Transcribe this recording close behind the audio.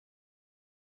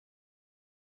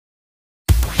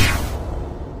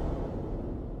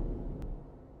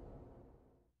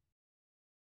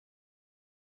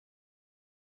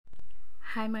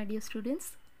Hi my dear students,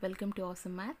 welcome to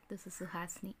Awesome Math. This is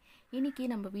Suhasini. இன்னைக்கு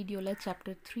நம்ம வீடியோல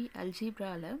chapter 3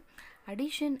 algebraல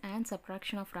addition and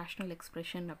subtraction of rational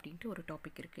expression அப்படின்ட்டு ஒரு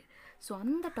topic இருக்கு. So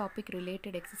அந்த டாபிக்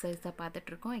ரிலேட்டட் எக்ஸசைஸ் தான்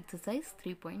பார்த்துட்டு இருக்கோம். எக்ஸசைஸ்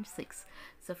 3.6.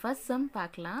 ஸோ ஃபர்ஸ்ட் சம்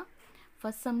பார்க்கலாம்.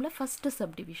 ஃபர்ஸ்ட் சம்மில் ஃபஸ்ட்டு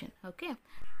சப்டிவிஷன். ஓகே,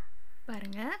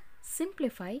 பாருங்க.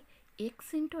 Simplify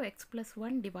x into x plus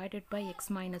 1 divided by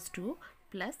x minus 2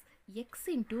 plus x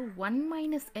into 1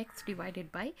 minus x divided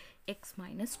by x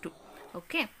minus 2.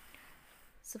 Okay,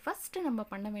 so first நம்ம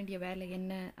பண்ண வேண்டிய வேலை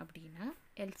என்ன அப்படின்னா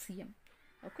எல்சிஎம்.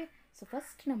 ஓகே, ஸோ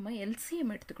ஃபஸ்ட் நம்ம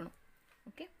எல்சிஎம் எடுத்துக்கணும்.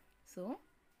 Okay, so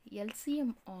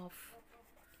LCM of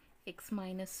X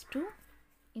minus 2,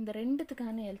 இந்த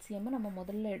ரெண்டுத்துக்கான எல்சிஎம்மை நம்ம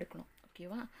முதல்ல எடுக்கணும்.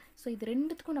 ஓகேவா? ஸோ இது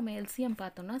ரெண்டுத்துக்கும் நம்ம எல்சிஎம்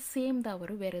பார்த்தோம்னா சேம் தான்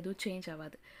வரும், வேறு எதுவும் சேஞ்ச்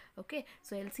ஆகாது. Okay,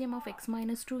 so LCM of X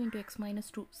minus 2 into X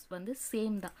minus 2 வந்து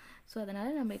சேம் தான். ஸோ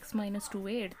அதனால் நம்ம எக்ஸ் மைனஸ்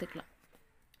 2வே எடுத்துக்கலாம்.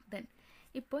 தென்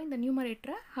இப்போ இந்த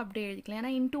நியூமரேட்டரை அப்படியே எழுதிக்கலாம்.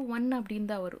 ஏன்னா இன்ட்டு 1 அப்படின்னு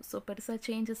தான் வரும். ஸோ பெருசாக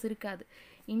சேஞ்சஸ் இருக்காது.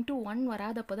 இன்ட்டு 1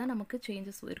 வராதப்போ தான் நமக்கு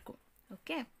சேஞ்சஸ் இருக்கும்.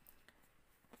 ஓகே,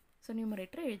 ஸோ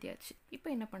நியூமரேட்டரை எழுதியாச்சு. இப்போ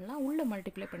என்ன பண்ணலாம், உள்ளே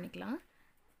மல்டிப்ளை பண்ணிக்கலாம்.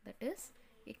 That is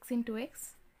X into X,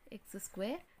 X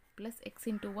square plus X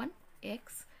into 1 x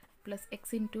plus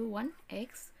x into 1 x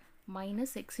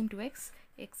minus x into x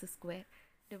x square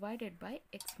divided by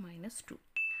x minus 2.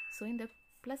 So இந்த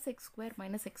plus x square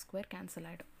minus x square cancel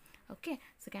ஆகிடும். Okay,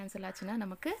 so cancel ஆச்சுன்னா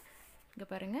நமக்கு இங்கே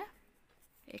பாருங்கள்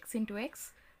x into x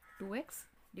 2x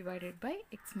divided by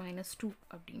x minus 2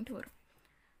 அப்படின்ட்டு வரும்.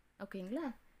 ஓகேங்களா?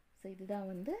 So இதுதான்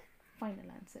வந்து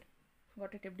ஃபைனல் ஆன்சர்.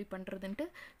 வாட் இட் எப்படி பண்ணுறதுன்ட்டு.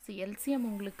 ஸோ எல்சிஎம்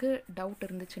உங்களுக்கு டவுட்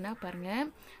இருந்துச்சுன்னா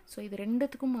பாருங்கள். ஸோ இது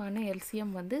ரெண்டுத்துக்குமான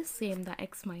எல்சிஎம் வந்து சேம் தான்,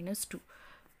 எக்ஸ் மைனஸ் 2.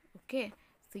 ஓகே,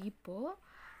 ஸோ இப்போது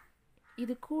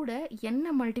இது கூட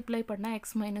என்ன மல்டிப்ளை பண்ணால்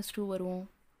எக்ஸ் மைனஸ் 2 வரும்?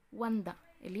 1 தான்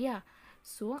இல்லையா?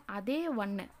 ஸோ அதே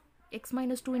 1 X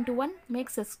minus 2 into 1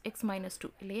 maths X minus 2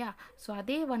 இல்லையா? ஸோ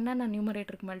அதே 1 நான்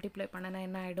நியூமரேட்டருக்கு மல்டிப்ளை பண்ணனா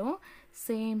என்ன ஆகிடும்?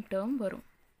 சேம் டேர்ம் வரும்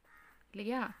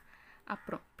இல்லையா?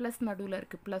 அப்புறம் ப்ளஸ் நடுவில்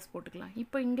இருக்குது, ப்ளஸ் போட்டுக்கலாம்.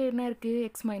 இப்போ இங்கே என்ன இருக்குது?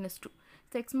 X minus 2.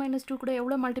 So X minus 2 கூட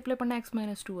எவ்வளோ மல்டிப்ளை பண்ணால் எக்ஸ்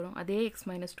மைனஸ் 2 வரும்? அதே எக்ஸ்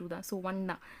மைனஸ் 2 தான். ஸோ 1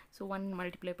 தான். ஸோ 1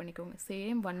 மல்டிப்ளை பண்ணிக்கோங்க.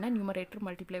 சேம் 1 நியூமரேட்டர்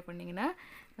மல்டிப்ளை பண்ணிங்கன்னா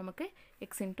நமக்கு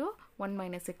எக்ஸ் இன்ட்டு 1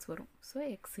 மைனஸ் எக்ஸ் வரும். So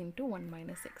X into 1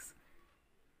 minus X.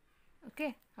 Okay,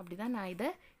 அப்படி தான் நான் இதை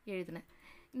எழுதினேன்.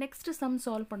 நெக்ஸ்ட்டு சம்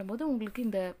சால்வ் பண்ணும்போது உங்களுக்கு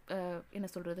இந்த என்ன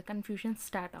சொல்கிறது கன்ஃபியூஷன்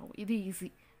ஸ்டார்ட் ஆகும். இது ஈஸி.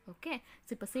 ஓகே,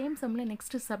 ஸோ இப்போ சேம் சம்மில்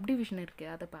நெக்ஸ்ட்டு சப்டிவிஷன்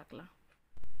இருக்குது, அதை பார்க்கலாம்.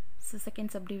 ஸோ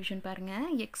செகண்ட் சப்டிவிஷன் பாருங்கள்.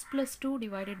 X plus 2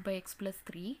 divided by X plus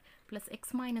 3 plus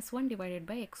X minus 1 divided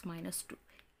by X minus 2.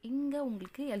 இங்கே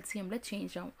உங்களுக்கு எல்சிஎம்மில்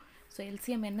சேஞ்ச் ஆகும். ஸோ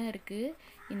எல்சிஎம் என்ன இருக்குது?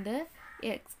 இந்த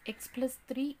எக்ஸ் ப்ளஸ்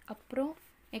 3 அப்புறம்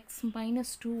எக்ஸ்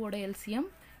மைனஸ் 2ஓட எல்சிஎம்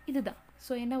இது தான்.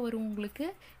 ஸோ என்ன வரும் உங்களுக்கு?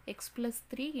 X plus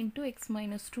 3 into X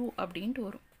minus 2 அப்படின்ட்டு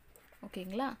வரும்.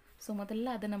 ஓகேங்களா? ஸோ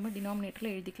முதல்ல அதை நம்ம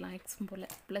டினாமினேட்டரில் எழுதிக்கலாம். எக்ஸ் போல்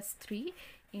ப்ளஸ் 3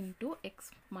 இன்ட்டு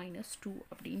எக்ஸ் மைனஸ் 2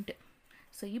 அப்படின்ட்டு.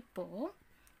 ஸோ இப்போது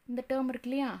இந்த டேர்ம் இருக்கு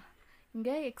இல்லையா,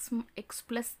 இங்கே எக்ஸ்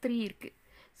ப்ளஸ் 3 இருக்குது.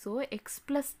 ஸோ எக்ஸ்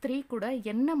ப்ளஸ் 3 கூட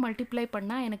என்ன மல்டிப்ளை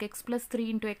பண்ணால் எனக்கு X plus 3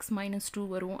 into X minus 2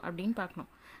 வரும் அப்படின்னு பார்க்கணும்.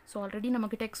 ஸோ ஆல்ரெடி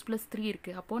நம்மக்கிட்ட எக்ஸ் ப்ளஸ் 3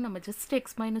 இருக்குது. அப்போது நம்ம ஜஸ்ட்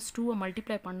எக்ஸ் மைனஸ் 2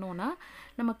 மல்டிப்ளை பண்ணோன்னா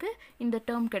நமக்கு இந்த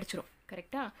டேர்ம் கிடச்சிரும்.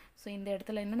 கரெக்டாக? ஸோ இந்த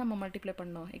இடத்துல என்ன நம்ம மல்டிப்ளை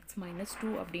பண்ணோம்? எக்ஸ் மைனஸ்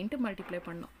 2 அப்படின்ட்டு மல்டிப்ளை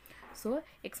பண்ணோம். ஸோ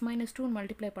எக்ஸ் மைனஸ் 2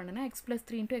 மல்டிப்ளை பண்ணனா X plus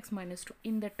 3 into X minus 2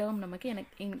 இந்த டேர்ம் நமக்கு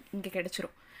இங்கே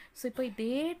கிடச்சிரும். ஸோ இப்போ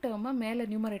இதே டேர்மை மேலே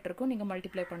நியூமரேட்டருக்கும் நீங்கள்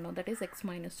மல்டிப்ளை பண்ணோம். தட் இஸ் எக்ஸ்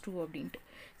மைனஸ் 2 அப்படின்ட்டு.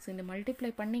 ஸோ இந்த மல்டிப்ளை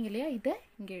பண்ணிங்க இல்லையா, இதை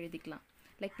இங்கே எழுதிக்கலாம்.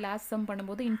 லைக் லாஸ்ட் சம்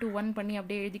பண்ணும்போது இன்ட்டு 1 பண்ணி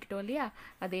அப்படியே எழுதிக்கிட்டோம் இல்லையா,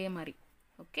 அதே மாதிரி.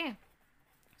 ஓகே,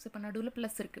 ஸோ இப்போ நடுவில்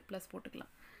ப்ளஸ் இருக்குது, ப்ளஸ்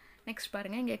போட்டுக்கலாம். நெக்ஸ்ட்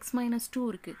பாருங்கள், இங்கே எக்ஸ் மைனஸ் 2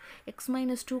 இருக்குது. எக்ஸ்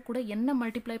மைனஸ் 2 கூட என்ன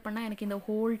மல்டிப்ளை பண்ணால் எனக்கு இந்த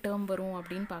ஹோல் டேர்ம் வரும்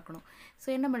அப்படின்னு பார்க்கணும். ஸோ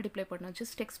என்ன மல்டிப்ளை பண்ணணும்?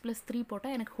 ஜஸ்ட் எக்ஸ் ப்ளஸ் 3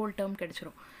 போட்டால் எனக்கு ஹோல் டேர்ம்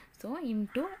கிடச்சிரும். So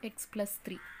into X plus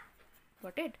 3.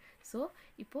 What it? So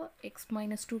இப்போது எக்ஸ்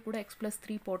மைனஸ் 2 கூட எக்ஸ் ப்ளஸ்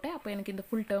 3 போட்டேன். அப்போ எனக்கு இந்த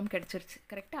ஃபுல் டேர்ம் கிடச்சிருச்சு.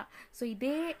 கரெக்டாக? ஸோ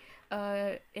இதே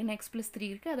என்ன எக்ஸ் ப்ளஸ் 3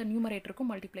 இருக்குது, அதை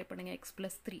நியூமரேட்டருக்கும் மல்டிப்ளை பண்ணுங்கள். X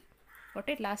plus 3. What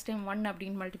it? Last time 1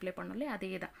 அப்படின்னு மல்டிப்ளை பண்ணோம்லே அதே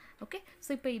தான். ஓகே, ஸோ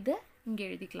இப்போ இதை இங்கே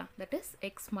எழுதிக்கலாம். That is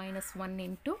X minus 1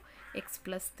 into X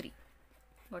plus 3.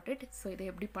 What it? So இதை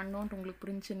எப்படி பண்ணோன்ட்டு உங்களுக்கு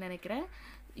புரிஞ்சுன்னு நினைக்கிறேன்.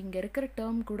 இங்கே இருக்கிற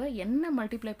டேர்ம் கூட என்ன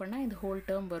மல்டிப்ளை பண்ணால் இந்த ஹோல்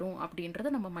டேர்ம் வரும்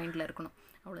அப்படின்றத நம்ம மைண்டில் இருக்கணும்.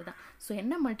 அவ்வளோதான். ஸோ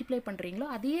என்ன மல்டிப்ளை பண்ணுறீங்களோ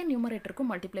அதையே நியூமரேட்டருக்கும்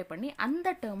மல்டிப்ளை பண்ணி அந்த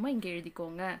டேர்மை இங்கே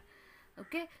எழுதிக்கோங்க.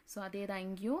 ஓகே, ஸோ அதே தான்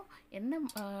இங்கேயும் என்ன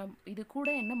இது கூட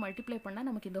என்ன மல்டிப்ளை பண்ணால்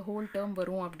நமக்கு இந்த ஹோல் டேர்ம்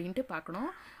வரும் அப்படின்ட்டு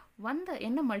பார்க்கணும்.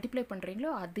 என்ன மல்டிப்ளை பண்ணுறீங்களோ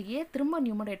அதையே திரும்ப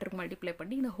நியூமரேட்டருக்கு மல்டிப்ளை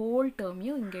பண்ணி இந்த ஹோல்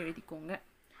டேர்மையும் இங்கே எழுதிக்கோங்க.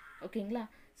 ஓகேங்களா?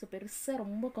 ஸோ பெருசாக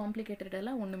ரொம்ப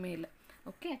காம்ப்ளிகேட்டடெல்லாம் ஒன்றுமே இல்லை.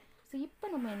 ஓகே, ஸோ இப்போ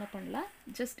நம்ம என்ன பண்ணலாம்?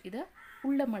 ஜஸ்ட் இதை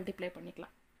உள்ளே மல்டிப்ளை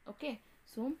பண்ணிக்கலாம். ஓகே,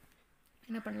 ஸோ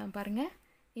என்ன பண்ணலாம் பாருங்கள்.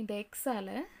 இந்த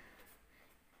எக்ஸால்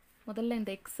முதல்ல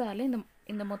இந்த எக்ஸால்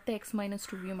இந்த மொத்த எக்ஸ் மைனஸ்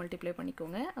டூவையும் மல்டிப்ளை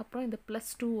பண்ணிக்கோங்க. அப்புறம் இந்த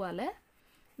ப்ளஸ் டூவால்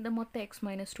இந்த மொத்த எக்ஸ்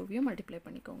மைனஸ் டூவையும் மல்டிப்ளை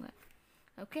பண்ணிக்கோங்க.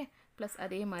 ஓகே, ப்ளஸ்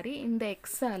அதே மாதிரி இந்த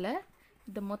எக்ஸால்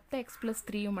இந்த மொத்த எக்ஸ் ப்ளஸ்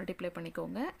த்ரீயும் மல்டிப்ளை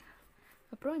பண்ணிக்கோங்க.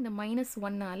 அப்புறம் இந்த மைனஸ்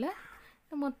ஒன்னால்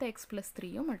இந்த மொத்த எக்ஸ் ப்ளஸ்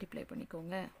த்ரீயும் மல்டிப்ளை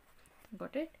பண்ணிக்கோங்க.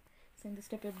 Got it? ஸோ இந்த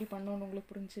ஸ்டெப் எப்படி பண்ணணும்னு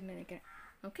உங்களுக்கு புரிஞ்சுன்னு நினைக்கிறேன்.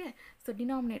 ஓகே, ஸோ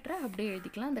டினாமினேட்டரை அப்படியே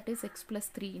எழுதிக்கலாம். That is X plus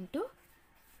three into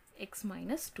X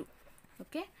minus two.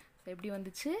 Okay, so எப்படி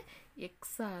வந்துச்சு?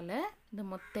 எக்ஸால் இந்த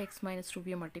மொத்த எக்ஸ் மைனஸ்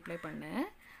டூவையும் மல்டிப்ளை பண்ணேன்.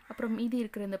 அப்புறம் மீதி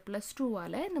இருக்கிற இந்த ப்ளஸ்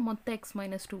டூவால் இந்த மொத்த எக்ஸ்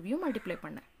மைனஸ் டூவையும் மல்டிப்ளை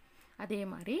பண்ணேன். அதே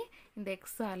மாதிரி இந்த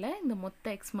எக்ஸால் இந்த மொத்த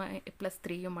எக்ஸ் ப்ளஸ்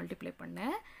த்ரீயும் மல்டிப்ளை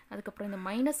பண்ணேன். அதுக்கப்புறம் இந்த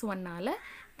மைனஸ் ஒன்னால்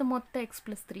இந்த மொத்த எக்ஸ்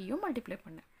ப்ளஸ் த்ரீயும் மல்டிப்ளை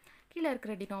பண்ணேன். கீழே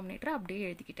இருக்கிற டினாமினேட்டரை அப்படியே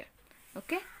எழுதிக்கிட்டேன்.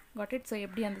 Okay, got it? ஸோ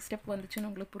எப்படி அந்த ஸ்டெப் வந்துச்சுன்னு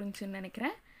உங்களுக்கு புரிஞ்சுன்னு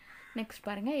நினைக்கிறேன். நெக்ஸ்ட்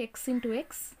பாருங்கள், X into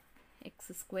X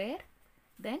X square,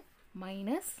 then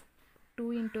minus 2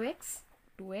 into x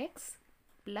 2x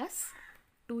plus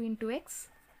 2 into x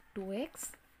 2x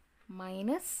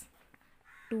minus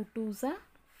 2 2s are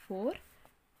 4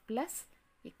 plus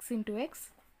x into x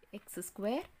x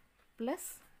square plus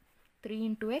 3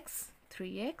 into x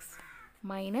 3x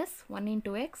minus 1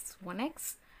 into x 1x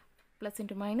plus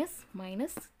into minus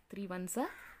minus 3 1s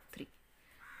are 3.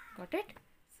 Got it?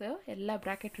 So எல்லா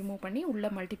bracket remove பண்ணி உள்ள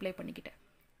multiply பண்ணிக்கிட்டேன்.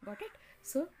 Got it?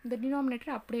 So இந்த denominator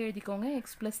அப்படியே எழுதிக்கோங்க,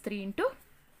 x plus 3 into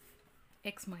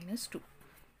x minus 2.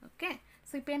 Okay,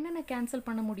 so இப்போ என்னென்ன cancel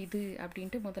பண்ண முடியுது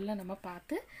அப்படின்ட்டு முதல்ல நம்ம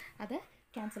பார்த்து அதை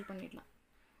கேன்சல் பண்ணிடலாம்.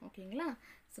 ஓகேங்களா?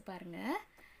 ஸோ பாருங்கள்,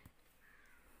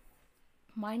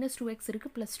 மைனஸ் 2x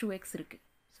இருக்குது, ப்ளஸ் 2x இருக்குது.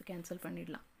 ஸோ கேன்சல்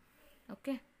பண்ணிடலாம்.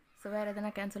 ஓகே, ஸோ வேறு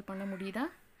எதனா கேன்சல் பண்ண முடியுதா?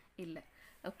 இல்லை.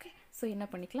 ஓகே, ஸோ என்ன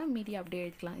பண்ணிக்கலாம், மீதி அப்படியே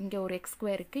எழுதிக்கலாம். இங்கே ஒரு எக்ஸ்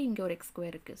ஸ்கொயர் இருக்குது, இங்கே ஒரு எக்ஸ்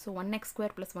ஸ்கொயர் இருக்குது. So 1x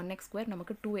square plus 1x square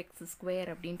நமக்கு 2x ஸ்கொயர்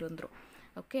அப்படின்ட்டு வந்துடும்.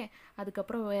 ஓகே,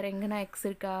 அதுக்கப்புறம் வேறு எங்கன்னா எக்ஸ்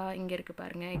இருக்கா? இங்கே இருக்குது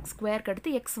பாருங்கள், எக்ஸ் ஸ்கொயருக்கு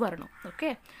அடுத்து எக்ஸ் வரணும். ஓகே,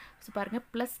 ஸோ பாருங்கள்,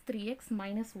 ப்ளஸ் 3x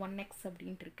மைனஸ் 1x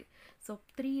அப்படின்ட்டு இருக்குது. ஸோ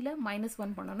 3ல் மைனஸ்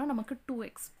 1 பண்ணோன்னா நமக்கு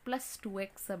 2x ப்ளஸ்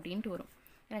 2x அப்படின்ட்டு வரும்.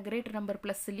 எனக்கு கிரேட்டர் நம்பர்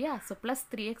ப்ளஸ் இல்லையா? So plus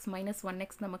 3x minus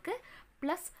 1x நமக்கு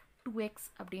ப்ளஸ் 2x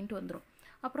அப்படின்ட்டு வந்துடும்.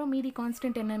 அப்புறம் மீதி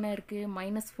கான்ஸ்டன்ட் என்னென்ன இருக்குது?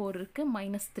 மைனஸ் 4 இருக்குது,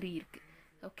 மைனஸ் 3 இருக்குது.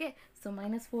 Okay, so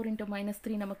minus 4 into minus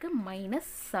 3 நமக்கு மைனஸ்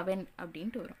 7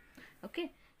 அப்படின்ட்டு வரும். Okay,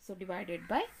 so divided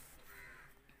by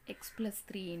X plus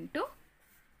 3 into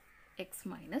X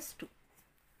minus 2.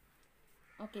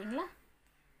 ஓகேங்களா?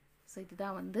 ஸோ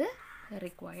இதுதான் வந்து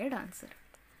ரிக்வயர்ட் ஆன்சர்.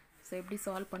 ஸோ எப்படி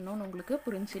சால்வ் பண்ணோன்னு உங்களுக்கு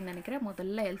புரிஞ்சுன்னு நினைக்கிறேன்.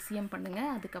 முதல்ல எல்சிஎம்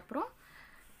பண்ணுங்கள், அதுக்கப்புறம்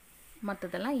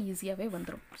மற்றதெல்லாம் ஈஸியாகவே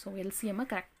வந்துடும். ஸோ எல்சிஎம்மை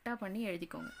கரெக்டாக பண்ணி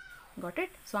எழுதிக்கோங்க. Got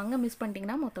it? ஸோ அங்கே மிஸ்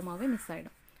பண்ணிட்டீங்கன்னா மொத்தமாகவே மிஸ்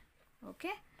ஆகிடும்.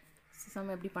 ஓகே, ஸோ சம்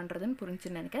எப்படி பண்ணுறதுன்னு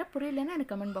புரிஞ்சுன்னு நினைக்கிறேன். புரியலன்னா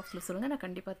எனக்கு கமெண்ட் பாக்ஸில் சொல்லுங்கள், நான்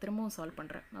கண்டிப்பாக திரும்பவும் சால்வ்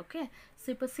பண்ணுறேன். ஓகே, ஸோ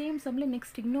இப்போ சேம் சம்மில்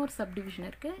நெக்ஸ்ட் இன்னொரு சப்டிவிஷன்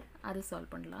இருக்குது, அது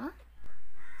சால்வ் பண்ணலாம்.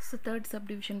 ஸோ தேர்ட்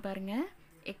சப்டிவிஷன் பாருங்கள்,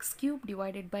 X cube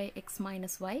divided by X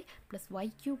minus Y plus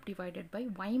Y cube divided by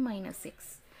Y minus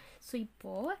X. So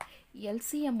இப்போது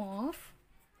LCM of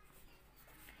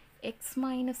X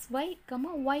minus Y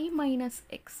Y minus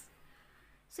X.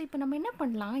 So இப்போ நம்ம என்ன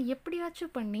பண்ணலாம்,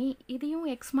 எப்படியாச்சும் பண்ணி இதையும்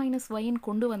எக்ஸ் மைனஸ் ஒய்ன்னு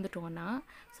கொண்டு வந்துட்டோன்னா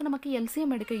ஸோ நமக்கு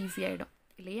எல்சிஎம் எடுக்க ஈஸியாகிடும்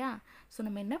இல்லையா? ஸோ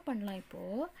நம்ம என்ன பண்ணலாம்,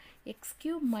 இப்போது X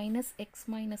cube minus X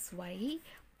minus Y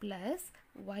plus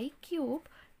Y cube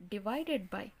divided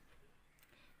by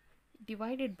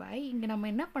இங்கே நம்ம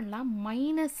என்ன பண்ணலாம்,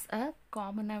 மைனஸை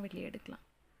காமனாக வெளியே எடுக்கலாம்.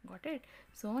 Got it?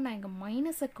 ஸோ நான் இங்கே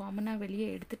மைனஸை காமனாக வெளியே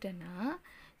எடுத்துட்டேன்னா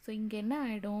ஸோ இங்கே என்ன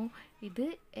ஆகிடும், இது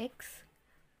எக்ஸ்.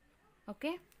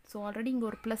 ஓகே, ஸோ ஆல்ரெடி இங்கே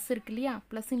ஒரு ப்ளஸ் இருக்கு இல்லையா?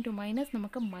 ப்ளஸ் இன்ட்டு மைனஸ்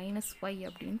நமக்கு மைனஸ் ஒய்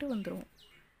அப்படின்ட்டு வந்துடும்.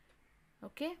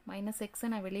 ஓகே, மைனஸ் எக்ஸை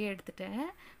நான் வெளியே எடுத்துட்டேன்.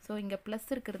 ஸோ இங்கே ப்ளஸ்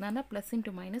இருக்கிறதால ப்ளஸ்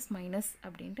இன்ட்டு மைனஸ் மைனஸ்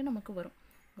அப்படின்ட்டு நமக்கு வரும்.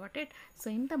 Got it? ஸோ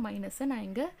இந்த மைனஸை நான்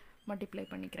இங்கே மல்டிப்ளை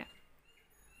பண்ணிக்கிறேன்.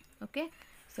 ஓகே,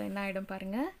 ஸோ என்ன ஆகிடும்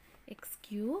பாருங்கள், X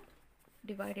cube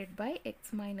divided by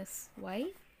X minus Y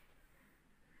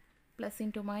plus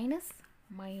into minus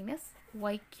minus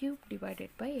Y cube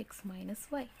divided by X minus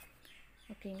Y.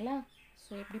 ஓகேங்களா?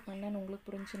 ஸோ எப்படி பண்ணேன்னு உங்களுக்கு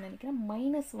புரிஞ்சுன்னு நினைக்கிறேன்.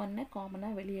 மைனஸ் 1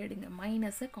 காமனாக வெளியே எடுங்க,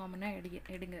 மைனஸை காமனாக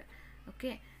எடுங்க.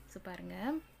 ஓகே, ஸோ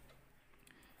பாருங்கள்,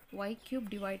 ஒய் கியூப்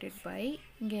டிவைடட் பை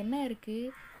இங்கே என்ன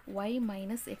இருக்குது, ஒய்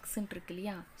மைனஸ் எக்ஸ்ன்னு இருக்கு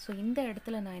இல்லையா? ஸோ இந்த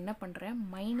இடத்துல நான் என்ன பண்ணுறேன்,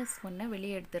 மைனஸ் 1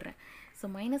 வெளியே எடுத்துடுறேன். ஸோ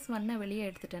மைனஸ் 1 வெளியே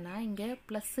எடுத்துட்டேன்னா இங்கே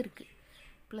ப்ளஸ் இருக்கு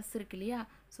இல்லையா?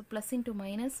 So plus into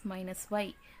minus minus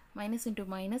Y minus into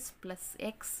minus plus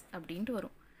X அப்படின்ட்டு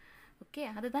வரும். ஓகே,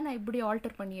 அதை தான் நான் இப்படி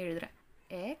ஆல்டர் பண்ணி எழுதுகிறேன்.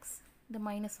 எக்ஸ் இந்த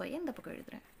மைனஸ் ஒய்யை இந்த பக்கம்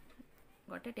எழுதுகிறேன்.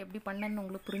 Got it? எப்படி பண்ணேன்னு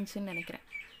உங்களுக்கு புரிஞ்சுன்னு நினைக்கிறேன்.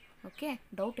 ஓகே,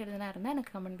 டவுட் எதுனா இருந்தால்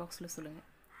எனக்கு கமெண்ட் பாக்ஸில் சொல்லுங்கள்.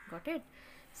 Got it?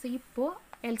 ஸோ இப்போது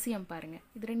எல்சிஎம் பாருங்கள்,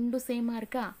 இது ரெண்டும் சேமாக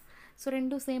இருக்கா? ஸோ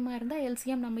ரெண்டும் சேமாக இருந்தால்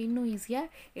எல்சிஎம் நம்ம இன்னும்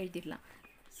ஈஸியாக எழுதிடலாம்.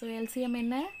 ஸோ எல்சிஎம்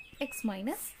என்ன, எக்ஸ்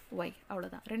மைனஸ் ஒய்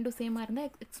அவ்வளோதான். ரெண்டும் சேமாக இருந்தால்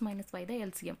எக்ஸ் மைனஸ் ஒய் தான்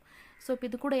எல்சிஎம். ஸோ இப்போ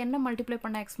இது கூட என்ன மல்டிப்ளை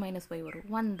பண்ணால் எக்ஸ் மைனஸ் ஒய் வரும்?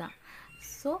 1 தான்.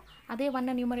 ஸோ அதே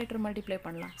 1 நியூமரேட்டர் மல்டிப்ளை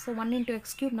பண்ணலாம். ஸோ 1 இன்ட்டு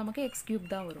எக்ஸ் கியூப் நமக்கு எக்ஸ் கியூப்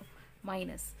தான் வரும்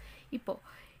மைனஸ்.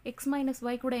 இப்போது எக்ஸ் மைனஸ்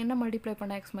ஒய் கூட என்ன மல்டிப்ளை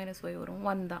பண்ணால் எக்ஸ் மைனஸ் ஒய் வரும்?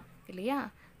 1 தான் இல்லையா?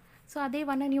 ஸோ அதே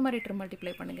 1 நியூமரேட்டர்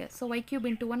மல்டிப்ளை பண்ணுங்கள். ஸோ ஒய் கியூப்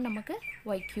இன்ட்டு 1 நமக்கு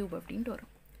ஒய் கியூப் அப்படின்ட்டு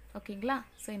வரும். ஓகேங்களா?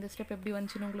 ஸோ இந்த ஸ்டெப் எப்படி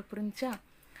வந்துச்சுன்னு உங்களுக்கு புரிஞ்சா?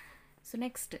 ஸோ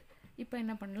நெக்ஸ்ட்டு இப்போ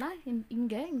என்ன பண்ணலாம்,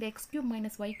 இங்கே இந்த X cube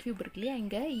minus Y cube இருக்கு இல்லையா,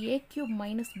 இங்கே a cube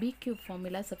minus B cube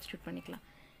formula substitute பண்ணிக்கலாம்.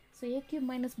 So a cube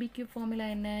minus B cube formula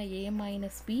என்ன? ஏ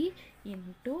மைனஸ் பி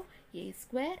இன்ட்டு ஏ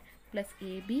square plus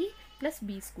AB plus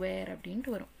B square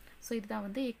அப்படின்ட்டு வரும். ஸோ இதுதான்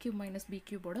வந்து a cube minus B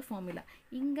கியூபோட formula.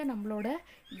 இங்கே நம்மளோட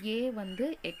ஏ வந்து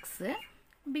எக்ஸு,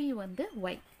 பி வந்து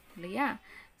ஒய் இல்லையா?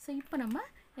 ஸோ இப்போ நம்ம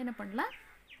என்ன பண்ணலாம்,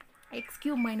 X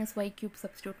cube minus Y cube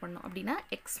substitute பண்ணோம் அப்படின்னா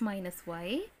X minus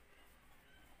Y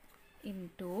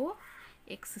into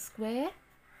X square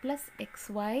plus X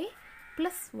Y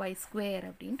plus Y square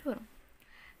அப்படின்ட்டு வரும்.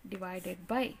 டிவைடட்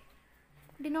பை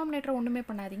டினாமினேட்டர் ஒன்றுமே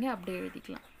பண்ணாதீங்க, அப்படியே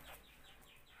எழுதிக்கலாம்.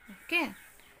 ஓகே.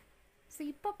 ஸோ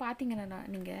இப்போ பார்த்தீங்கன்னா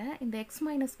நீங்கள் இந்த எக்ஸ்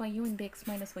மைனஸ் ஒய்யும் இந்த எக்ஸ்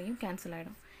மைனஸ் ஒய்யும் கேன்சல்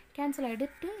ஆகிடும். கேன்சல்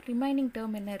ஆகிட்டு ரிமைனிங்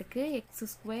டேர்ம் என்ன இருக்குது? X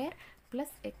square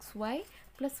plus X Y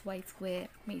plus Y square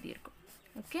மீதி இருக்கும்.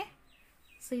 ஓகே.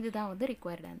 ஸோ இதுதான் வந்து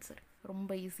ரிக்வயர்ட் ஆன்சர்.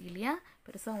 ரொம்ப ஈஸி இல்லையா?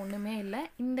 பெருசாக ஒன்றுமே இல்லை.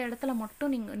 இந்த இடத்துல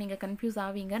மட்டும் நீங்கள் கன்ஃபியூஸ்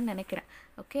ஆவீங்கன்னு நினைக்கிறேன்.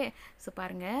 ஓகே. ஸோ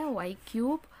பாருங்கள், Y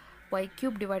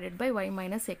cube divided by Y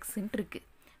minus எக்ஸ்ன்ட்டு இருக்குது.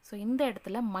 ஸோ இந்த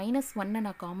இடத்துல -1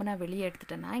 நான் காமனாக வெளியே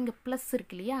எடுத்துட்டேன்னா இங்கே ப்ளஸ்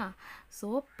இருக்கு இல்லையா? So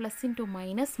plus into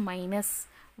minus minus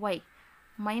Y,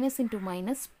 minus into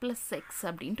minus plus X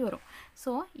அப்படின்ட்டு வரும்.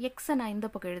 ஸோ எக்ஸை நான் இந்த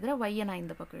பக்கம் எழுதுகிறேன், ஒய்யை நான்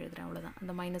இந்த பக்கம் எழுதுகிறேன், அவ்வளோதான்.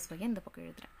 அந்த மைனஸ் ஒய்யை இந்த பக்கம்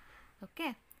எழுதுகிறேன். ஓகே.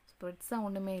 பெருசாக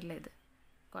ஒன்றுமே இல்லை இது.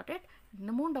 Got it?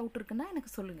 இன்னமும் டவுட் இருக்குன்னா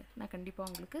எனக்கு சொல்லுங்கள், நான் கண்டிப்பாக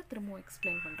உங்களுக்கு திரும்பவும்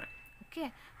எக்ஸ்பிளைன் பண்ணுறேன். ஓகே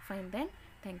ஃபைன் தென்.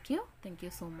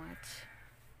 Thank you so much.